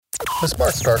The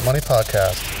Smart Start Money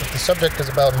Podcast. If the subject is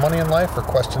about money in life or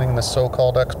questioning the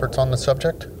so-called experts on the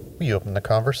subject, we open the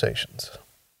conversations.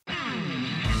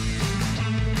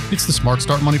 It's the Smart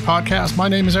Start Money Podcast. My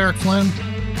name is Eric Flynn.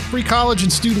 Free college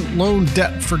and student loan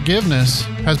debt forgiveness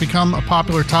has become a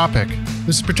popular topic.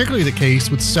 This is particularly the case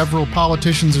with several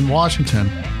politicians in Washington.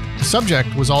 The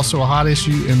subject was also a hot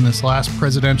issue in this last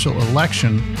presidential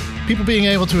election. People being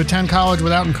able to attend college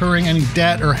without incurring any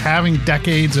debt or having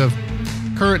decades of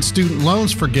current student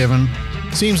loans forgiven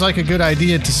seems like a good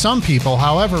idea to some people.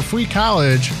 However, free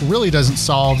college really doesn't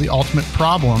solve the ultimate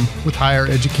problem with higher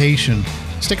education.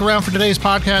 Stick around for today's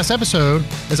podcast episode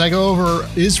as I go over,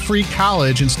 is free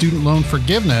college and student loan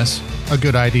forgiveness a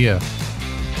good idea?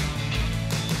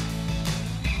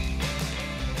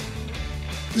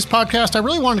 This podcast, I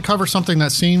really wanted to cover something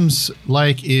that seems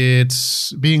like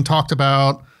it's being talked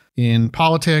about in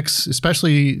politics,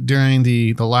 especially during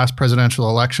the last presidential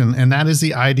election, and that is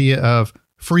the idea of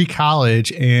free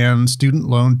college and student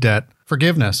loan debt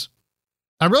forgiveness.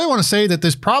 I really want to say that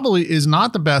this probably is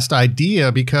not the best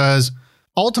idea because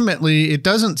ultimately it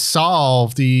doesn't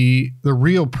solve the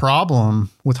real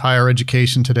problem with higher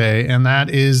education today, and that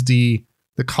is the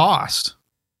cost.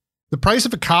 The price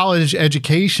of a college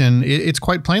education, it's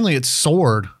quite plainly, it's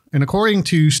soared. And according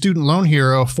to Student Loan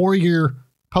Hero, a 4-year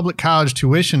public college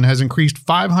tuition has increased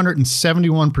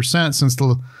 571% since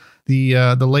the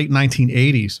late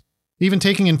 1980s. Even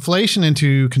taking inflation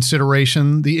into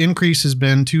consideration, the increase has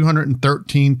been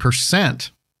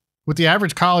 213%. With the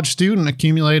average college student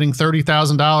accumulating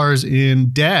 $30,000 in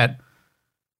debt,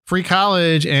 free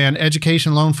college and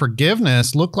education loan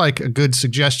forgiveness look like a good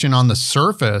suggestion on the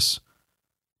surface.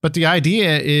 But the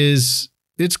idea is,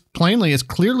 it's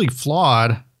clearly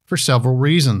flawed for several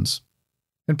reasons.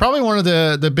 And probably one of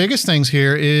the biggest things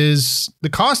here is the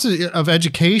cost of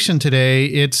education today.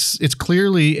 It's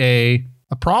clearly a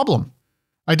problem.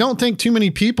 I don't think too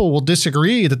many people will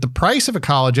disagree that the price of a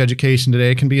college education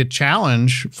today can be a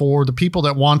challenge for the people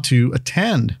that want to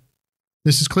attend.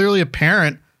 This is clearly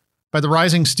apparent by the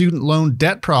rising student loan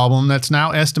debt problem that's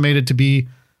now estimated to be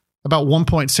about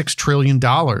 $1.6 trillion.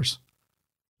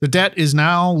 The debt is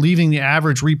now leaving the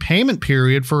average repayment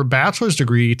period for a bachelor's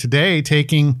degree today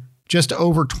taking just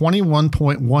over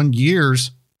 21.1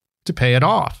 years to pay it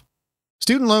off.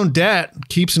 Student loan debt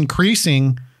keeps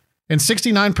increasing, and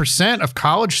 69% of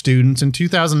college students in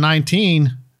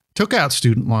 2019 took out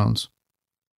student loans.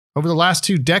 Over the last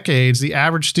 2 decades, the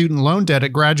average student loan debt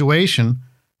at graduation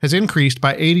has increased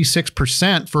by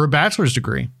 86% for a bachelor's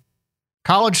degree.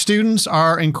 College students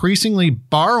are increasingly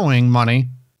borrowing money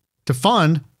to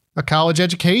fund a college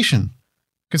education.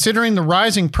 Considering the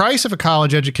rising price of a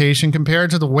college education compared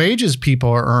to the wages people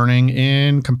are earning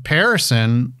in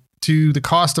comparison to the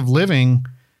cost of living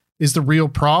is the real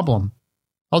problem.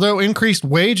 Although increased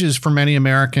wages for many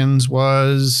Americans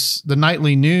was the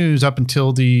nightly news up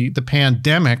until the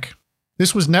pandemic,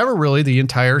 this was never really the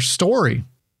entire story.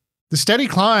 The steady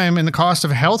climb in the cost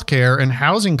of healthcare and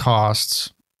housing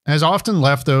costs has often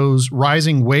left those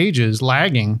rising wages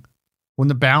lagging when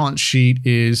the balance sheet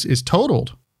is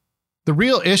totaled. The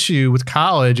real issue with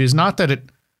college is not that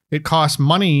it costs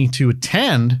money to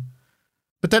attend,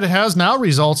 but that it has now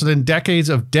resulted in decades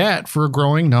of debt for a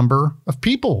growing number of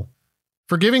people.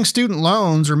 Forgiving student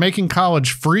loans or making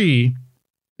college free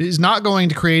is not going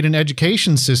to create an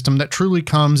education system that truly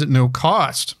comes at no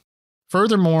cost.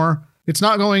 Furthermore, it's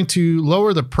not going to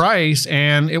lower the price,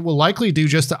 and it will likely do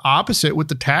just the opposite, with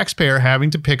the taxpayer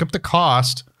having to pick up the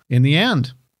cost in the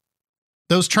end.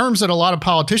 Those terms that a lot of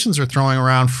politicians are throwing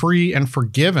around, free and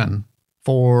forgiven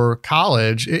for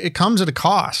college, it comes at a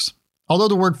cost. Although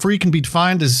the word free can be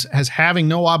defined as having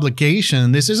no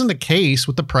obligation, this isn't the case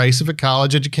with the price of a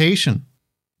college education.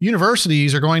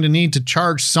 Universities are going to need to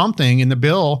charge something, and the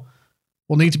bill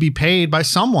will need to be paid by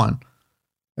someone.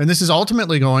 And this is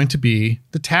ultimately going to be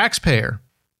the taxpayer.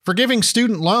 Forgiving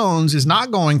student loans is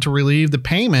not going to relieve the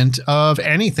payment of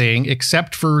anything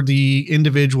except for the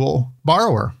individual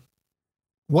borrower.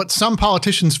 What some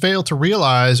politicians fail to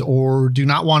realize or do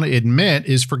not want to admit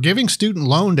is forgiving student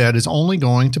loan debt is only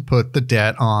going to put the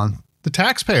debt on the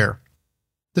taxpayer.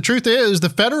 The truth is, the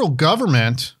federal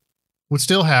government would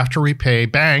still have to repay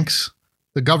banks,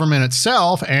 the government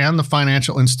itself, and the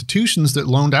financial institutions that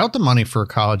loaned out the money for a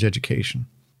college education.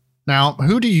 Now,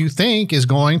 who do you think is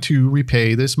going to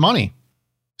repay this money?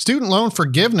 Student loan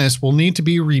forgiveness will need to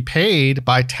be repaid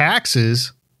by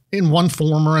taxes in one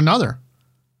form or another.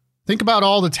 Think about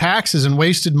all the taxes and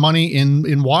wasted money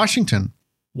in Washington.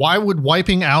 Why would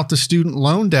wiping out the student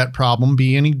loan debt problem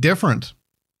be any different?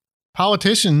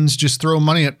 Politicians just throw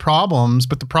money at problems,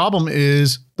 but the problem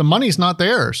is the money's not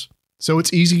theirs. so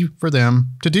it's easy for them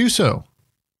to do so.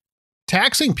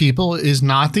 Taxing people is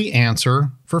not the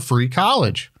answer for free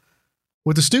college.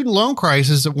 With the student loan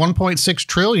crisis at $1.6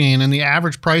 trillion and the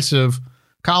average price of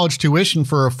college tuition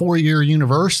for a 4-year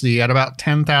university at about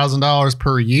 $10,000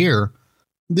 per year,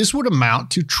 this would amount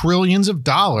to trillions of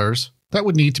dollars that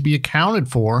would need to be accounted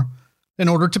for in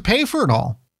order to pay for it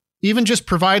all. Even just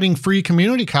providing free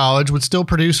community college would still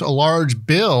produce a large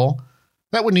bill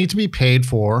that would need to be paid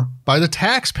for by the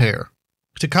taxpayer.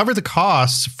 To cover the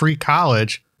costs of free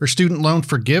college or student loan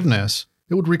forgiveness,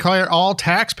 it would require all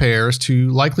taxpayers to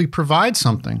likely provide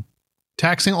something.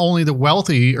 Taxing only the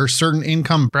wealthy or certain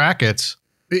income brackets,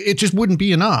 it just wouldn't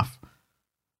be enough.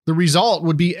 The result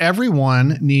would be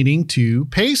everyone needing to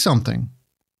pay something.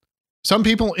 Some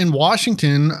people in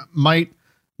Washington might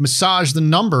massage the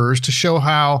numbers to show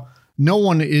how no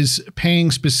one is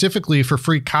paying specifically for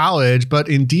free college, but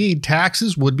indeed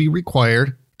taxes would be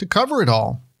required to cover it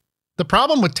all. The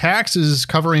problem with taxes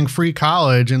covering free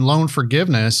college and loan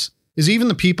forgiveness is even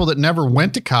the people that never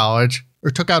went to college or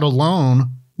took out a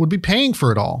loan would be paying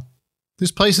for it all.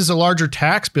 This places a larger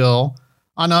tax bill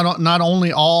on not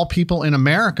only all people in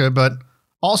America, but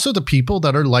also the people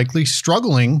that are likely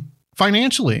struggling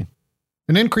financially.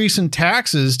 An increase in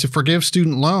taxes to forgive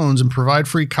student loans and provide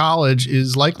free college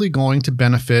is likely going to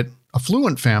benefit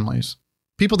affluent families,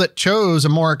 people that chose a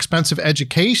more expensive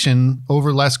education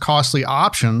over less costly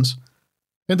options,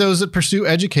 and those that pursue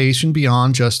education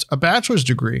beyond just a bachelor's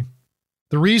degree.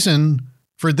 The reason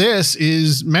for this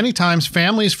is many times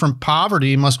families from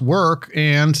poverty must work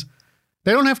and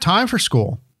they don't have time for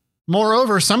school.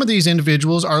 Moreover, some of these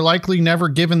individuals are likely never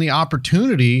given the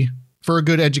opportunity for a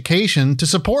good education to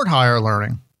support higher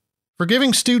learning.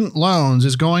 Forgiving student loans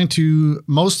is going to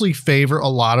mostly favor a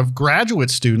lot of graduate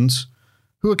students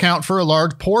who account for a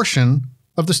large portion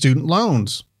of the student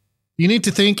loans. You need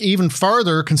to think even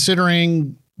farther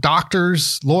considering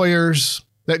doctors, lawyers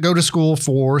that go to school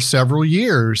for several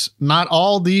years. Not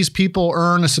all these people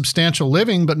earn a substantial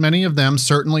living, but many of them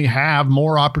certainly have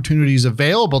more opportunities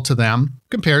available to them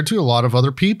compared to a lot of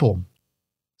other people.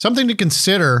 Something to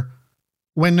consider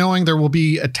when knowing there will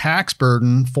be a tax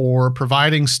burden for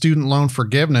providing student loan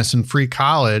forgiveness and free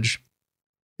college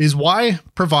is why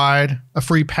provide a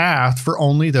free path for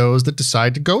only those that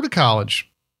decide to go to college.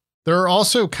 There are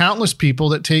also countless people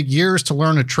that take years to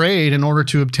learn a trade in order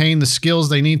to obtain the skills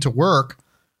they need to work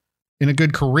in a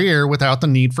good career without the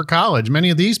need for college. Many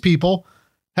of these people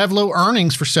have low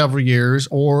earnings for several years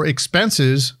or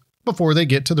expenses before they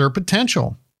get to their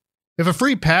potential. If a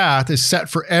free path is set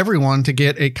for everyone to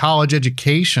get a college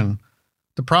education,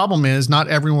 the problem is not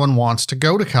everyone wants to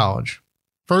go to college.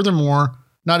 Furthermore,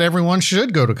 not everyone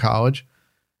should go to college.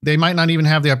 They might not even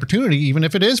have the opportunity, even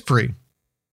if it is free.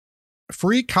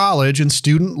 Free college and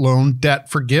student loan debt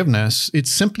forgiveness,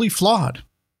 it's simply flawed.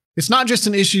 It's not just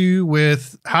an issue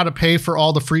with how to pay for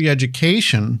all the free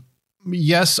education.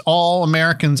 Yes, all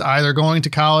Americans either going to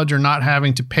college or not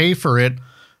having to pay for it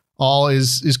all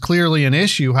is clearly an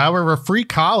issue. However, free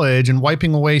college and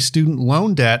wiping away student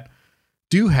loan debt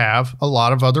do have a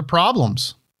lot of other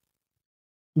problems.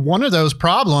 One of those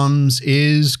problems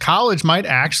is college might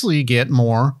actually get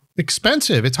more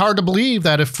expensive. It's hard to believe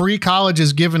that if free college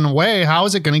is given away, how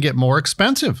is it going to get more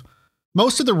expensive?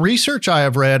 Most of the research I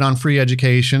have read on free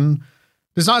education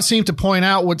does not seem to point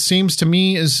out what seems to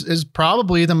me is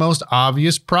probably the most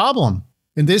obvious problem.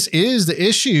 And this is the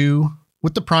issue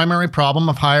with the primary problem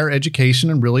of higher education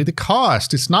and really the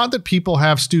cost. It's not that people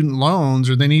have student loans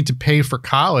or they need to pay for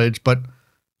college, but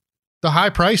the high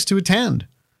price to attend.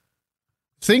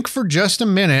 Think for just a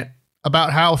minute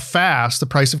about how fast the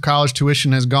price of college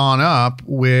tuition has gone up,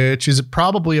 which is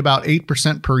probably about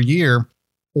 8% per year,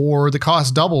 or the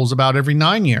cost doubles about every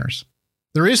 9 years.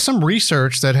 There is some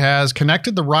research that has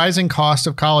connected the rising cost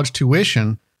of college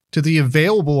tuition to the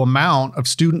available amount of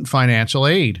student financial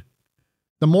aid.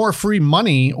 The more free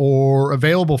money or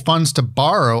available funds to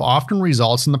borrow often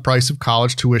results in the price of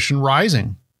college tuition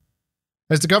rising.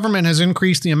 As the government has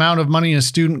increased the amount of money a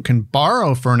student can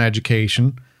borrow for an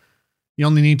education, you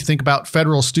only need to think about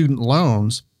federal student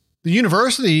loans. The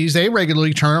universities, they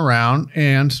regularly turn around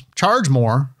and charge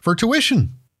more for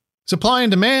tuition. Supply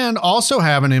and demand also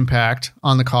have an impact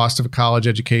on the cost of a college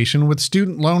education. With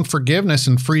student loan forgiveness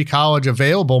and free college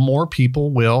available, more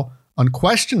people will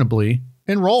unquestionably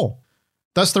enroll.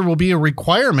 Thus, there will be a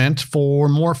requirement for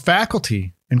more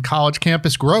faculty and college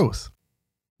campus growth.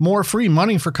 More free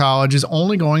money for college is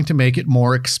only going to make it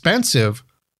more expensive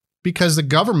because the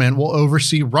government will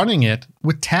oversee running it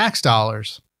with tax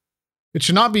dollars. It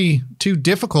should not be too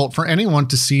difficult for anyone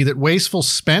to see that wasteful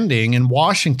spending in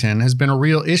Washington has been a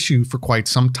real issue for quite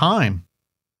some time.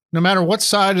 No matter what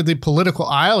side of the political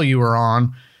aisle you are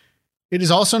on, it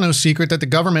is also no secret that the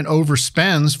government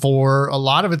overspends for a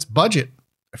lot of its budget.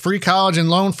 Free college and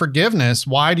loan forgiveness,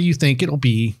 why do you think it'll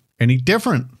be any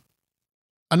different?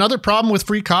 Another problem with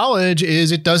free college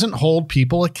is it doesn't hold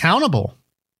people accountable.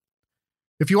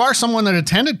 If you are someone that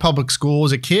attended public school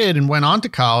as a kid and went on to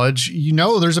college, you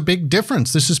know there's a big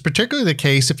difference. This is particularly the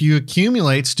case if you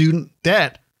accumulate student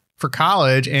debt for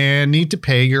college and need to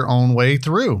pay your own way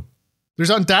through. There's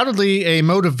undoubtedly a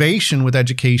motivation with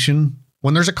education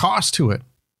when there's a cost to it.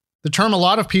 The term a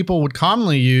lot of people would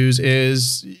commonly use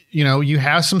is, you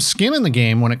have some skin in the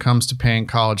game when it comes to paying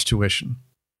college tuition.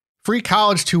 Free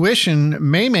college tuition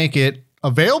may make it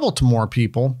available to more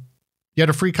people, yet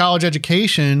a free college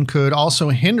education could also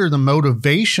hinder the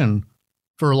motivation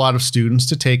for a lot of students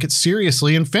to take it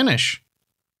seriously and finish.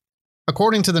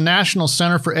 According to the National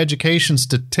Center for Education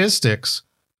Statistics,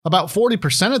 about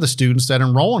 40% of the students that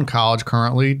enroll in college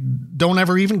currently don't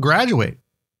ever even graduate.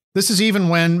 This is even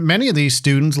when many of these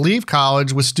students leave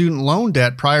college with student loan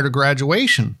debt prior to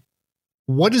graduation.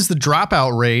 What is the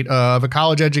dropout rate of a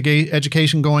college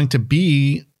education going to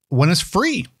be when it's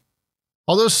free?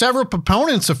 Although several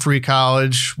proponents of free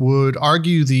college would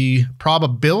argue the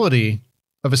probability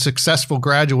of a successful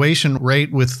graduation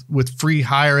rate with free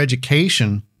higher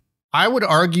education, I would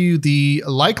argue the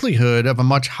likelihood of a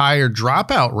much higher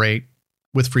dropout rate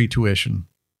with free tuition.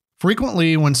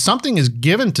 Frequently, when something is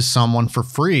given to someone for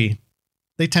free,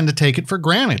 they tend to take it for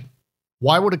granted.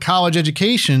 Why would a college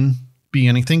education be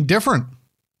anything different?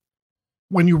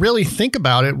 When you really think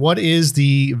about it, what is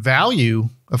the value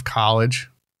of college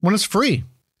when it's free?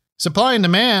 Supply and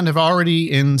demand have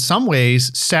already, in some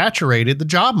ways, saturated the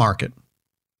job market.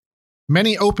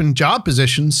 Many open job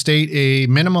positions state a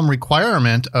minimum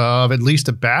requirement of at least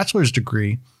a bachelor's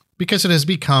degree because it has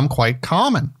become quite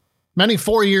common. Many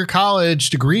four-year college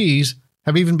degrees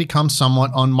have even become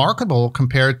somewhat unmarketable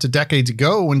compared to decades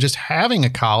ago when just having a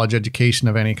college education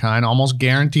of any kind almost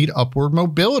guaranteed upward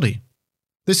mobility.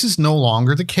 This is no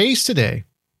longer the case today.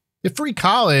 If free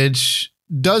college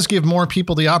does give more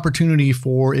people the opportunity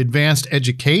for advanced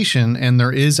education and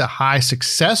there is a high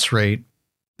success rate,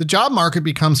 the job market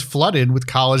becomes flooded with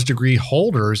college degree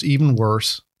holders even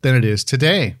worse than it is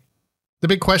today. The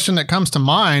big question that comes to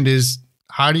mind is,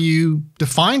 how do you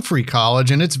define free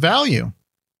college and its value?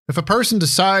 If a person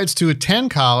decides to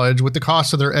attend college with the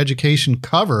cost of their education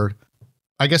covered,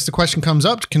 I guess the question comes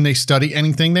up, can they study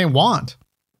anything they want?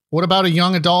 What about a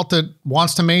young adult that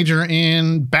wants to major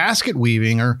in basket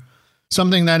weaving or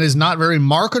something that is not very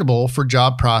marketable for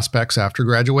job prospects after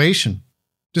graduation?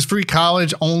 Does free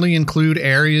college only include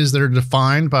areas that are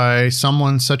defined by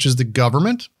someone such as the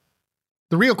government?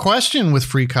 The real question with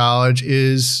free college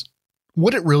is,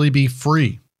 would it really be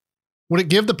free? Would it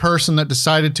give the person that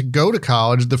decided to go to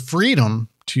college the freedom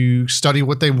to study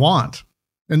what they want?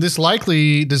 And this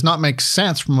likely does not make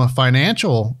sense from a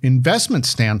financial investment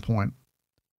standpoint.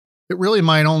 It really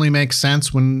might only make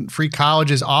sense when free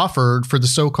college is offered for the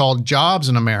so-called jobs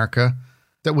in America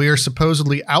that we are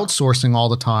supposedly outsourcing all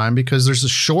the time because there's a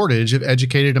shortage of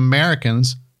educated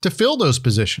Americans to fill those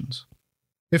positions.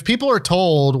 If people are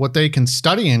told what they can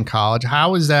study in college,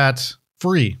 how is that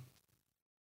free?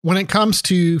 When it comes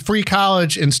to free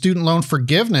college and student loan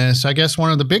forgiveness, I guess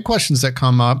one of the big questions that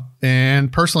come up,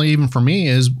 and personally even for me,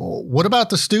 is what about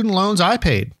the student loans I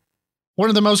paid? One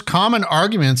of the most common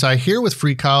arguments I hear with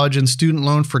free college and student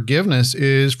loan forgiveness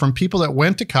is from people that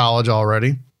went to college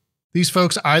already. These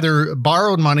folks either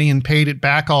borrowed money and paid it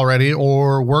back already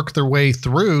or worked their way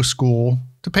through school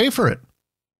to pay for it.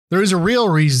 There is a real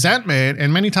resentment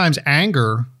and many times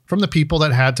anger from the people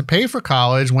that had to pay for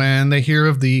college when they hear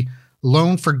of the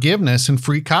loan forgiveness and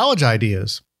free college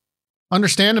ideas.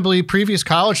 Understandably, previous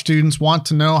college students want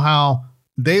to know how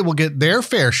they will get their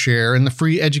fair share in the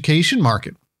free education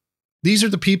market. These are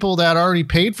the people that already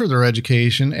paid for their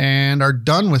education and are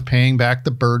done with paying back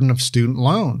the burden of student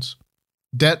loans,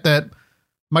 debt that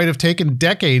might have taken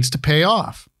decades to pay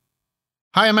off.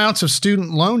 High amounts of student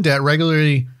loan debt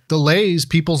regularly delays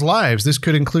people's lives. This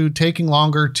could include taking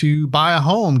longer to buy a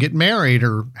home, get married,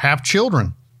 or have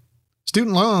children.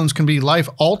 Student loans can be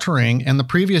life-altering, and the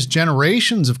previous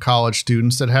generations of college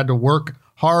students that had to work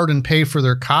hard and pay for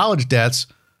their college debts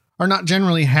are not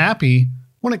generally happy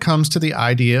when it comes to the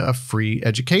idea of free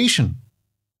education.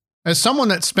 As someone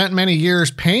that spent many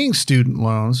years paying student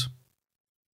loans,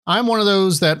 I'm one of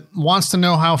those that wants to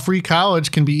know how free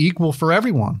college can be equal for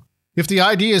everyone. If the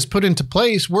idea is put into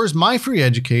place, where's my free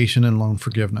education and loan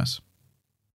forgiveness?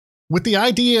 With the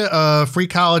idea of free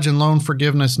college and loan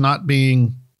forgiveness not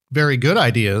being very good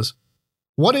ideas,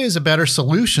 what is a better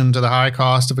solution to the high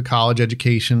cost of a college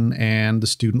education and the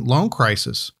student loan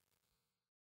crisis?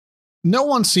 No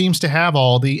one seems to have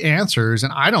all the answers,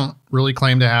 and I don't really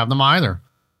claim to have them either.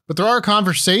 But there are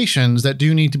conversations that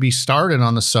do need to be started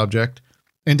on the subject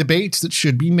and debates that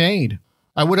should be made.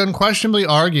 I would unquestionably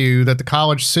argue that the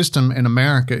college system in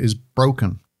America is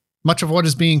broken. Much of what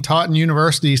is being taught in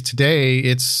universities today,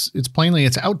 it's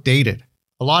outdated.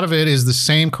 A lot of it is the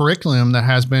same curriculum that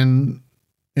has been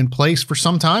in place for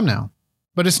some time now.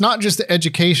 But it's not just the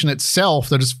education itself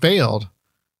that has failed.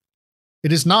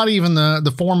 It is not even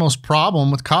the foremost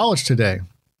problem with college today.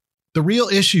 The real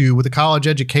issue with the college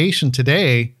education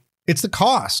today, it's the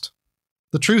cost.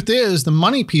 The truth is, the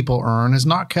money people earn has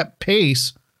not kept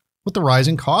pace with the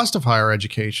rising cost of higher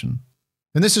education.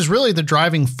 And this is really the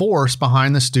driving force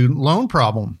behind the student loan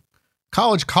problem.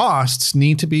 College costs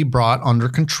need to be brought under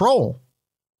control.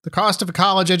 The cost of a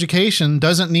college education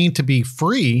doesn't need to be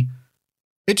free.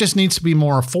 It just needs to be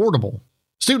more affordable.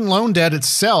 Student loan debt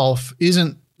itself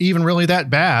isn't even really that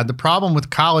bad. The problem with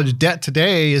college debt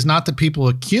today is not that people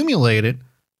accumulate it,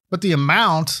 but the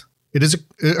amount it is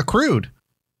accrued.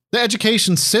 The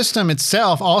education system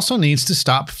itself also needs to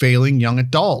stop failing young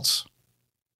adults.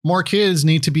 More kids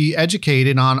need to be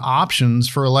educated on options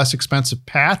for a less expensive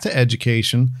path to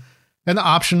education and the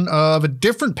option of a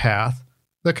different path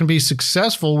that can be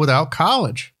successful without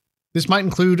college. This might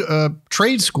include a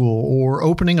trade school or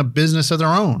opening a business of their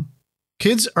own.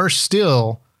 Kids are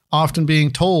still often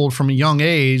being told from a young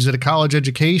age that a college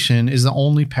education is the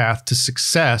only path to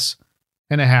success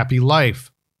and a happy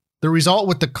life. The result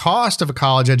with the cost of a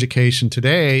college education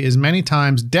today is many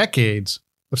times decades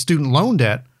of student loan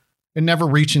debt and never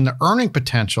reaching the earning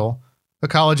potential a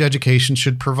college education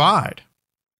should provide.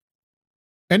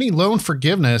 Any loan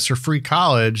forgiveness or free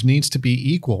college needs to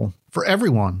be equal for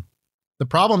everyone. The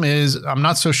problem is, I'm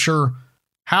not so sure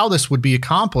how this would be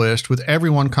accomplished with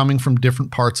everyone coming from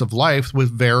different parts of life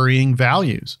with varying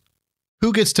values.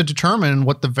 Who gets to determine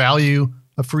what the value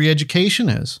of free education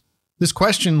is? This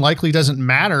question likely doesn't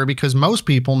matter because most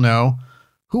people know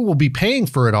who will be paying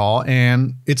for it all,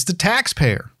 and it's the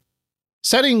taxpayer.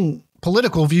 Setting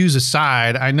political views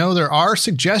aside, I know there are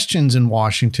suggestions in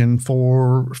Washington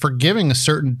for forgiving a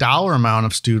certain dollar amount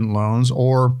of student loans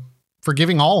or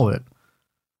forgiving all of it.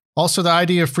 Also, the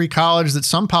idea of free college that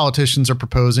some politicians are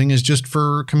proposing is just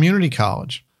for community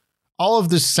college. All of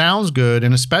this sounds good,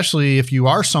 and especially if you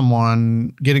are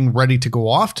someone getting ready to go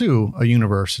off to a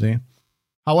university.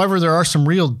 However, there are some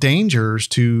real dangers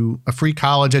to a free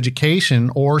college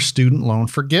education or student loan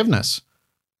forgiveness.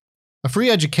 A free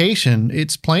education,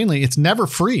 it's never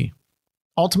free.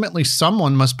 Ultimately,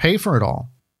 someone must pay for it all.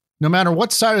 No matter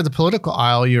what side of the political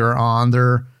aisle you're on,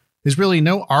 there is really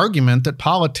no argument that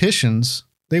politicians,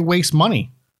 they waste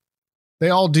money. They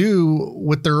all do it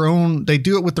with their own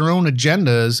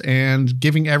agendas, and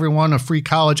giving everyone a free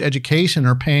college education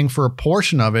or paying for a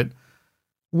portion of it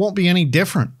won't be any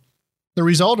different. The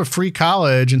result of free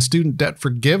college and student debt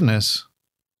forgiveness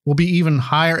will be even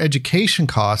higher education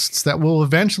costs that will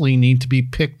eventually need to be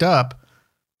picked up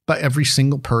by every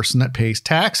single person that pays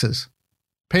taxes.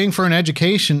 Paying for an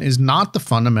education is not the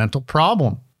fundamental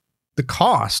problem. The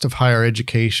cost of higher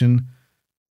education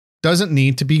doesn't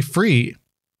need to be free.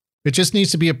 It just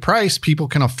needs to be a price people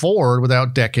can afford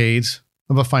without decades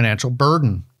of a financial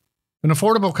burden. An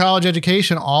affordable college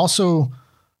education also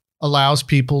allows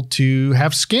people to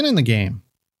have skin in the game.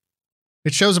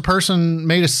 It shows a person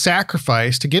made a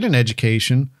sacrifice to get an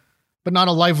education, but not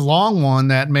a lifelong one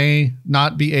that may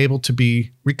not be able to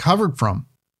be recovered from.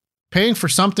 Paying for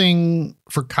something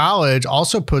for college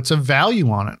also puts a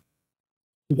value on it,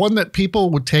 one that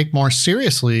people would take more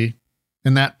seriously,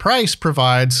 and that price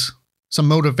provides some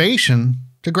motivation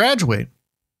to graduate.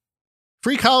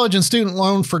 Free college and student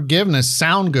loan forgiveness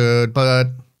sound good, but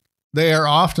they're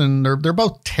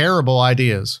both terrible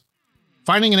ideas.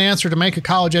 Finding an answer to make a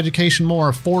college education more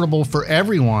affordable for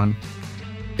everyone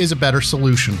is a better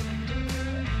solution.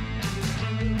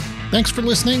 Thanks for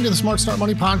listening to the Smart Start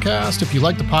Money podcast. If you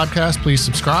like the podcast, please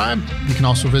subscribe. You can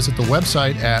also visit the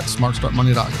website at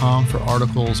smartstartmoney.com for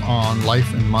articles on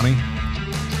life and money.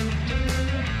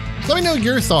 Let me know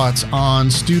your thoughts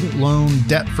on student loan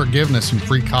debt forgiveness and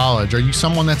free college. Are you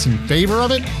someone that's in favor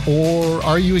of it, or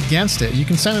are you against it? You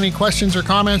can send any questions or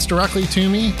comments directly to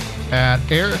me at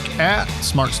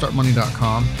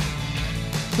eric@smartstartmoney.com.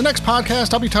 The next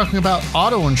podcast, I'll be talking about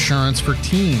auto insurance for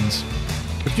teens.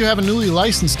 If you have a newly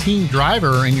licensed teen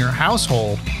driver in your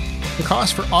household, the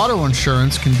cost for auto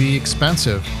insurance can be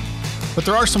expensive, but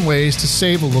there are some ways to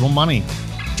save a little money.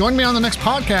 Join me on the next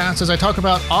podcast as I talk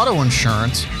about auto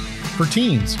insurance for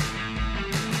teens.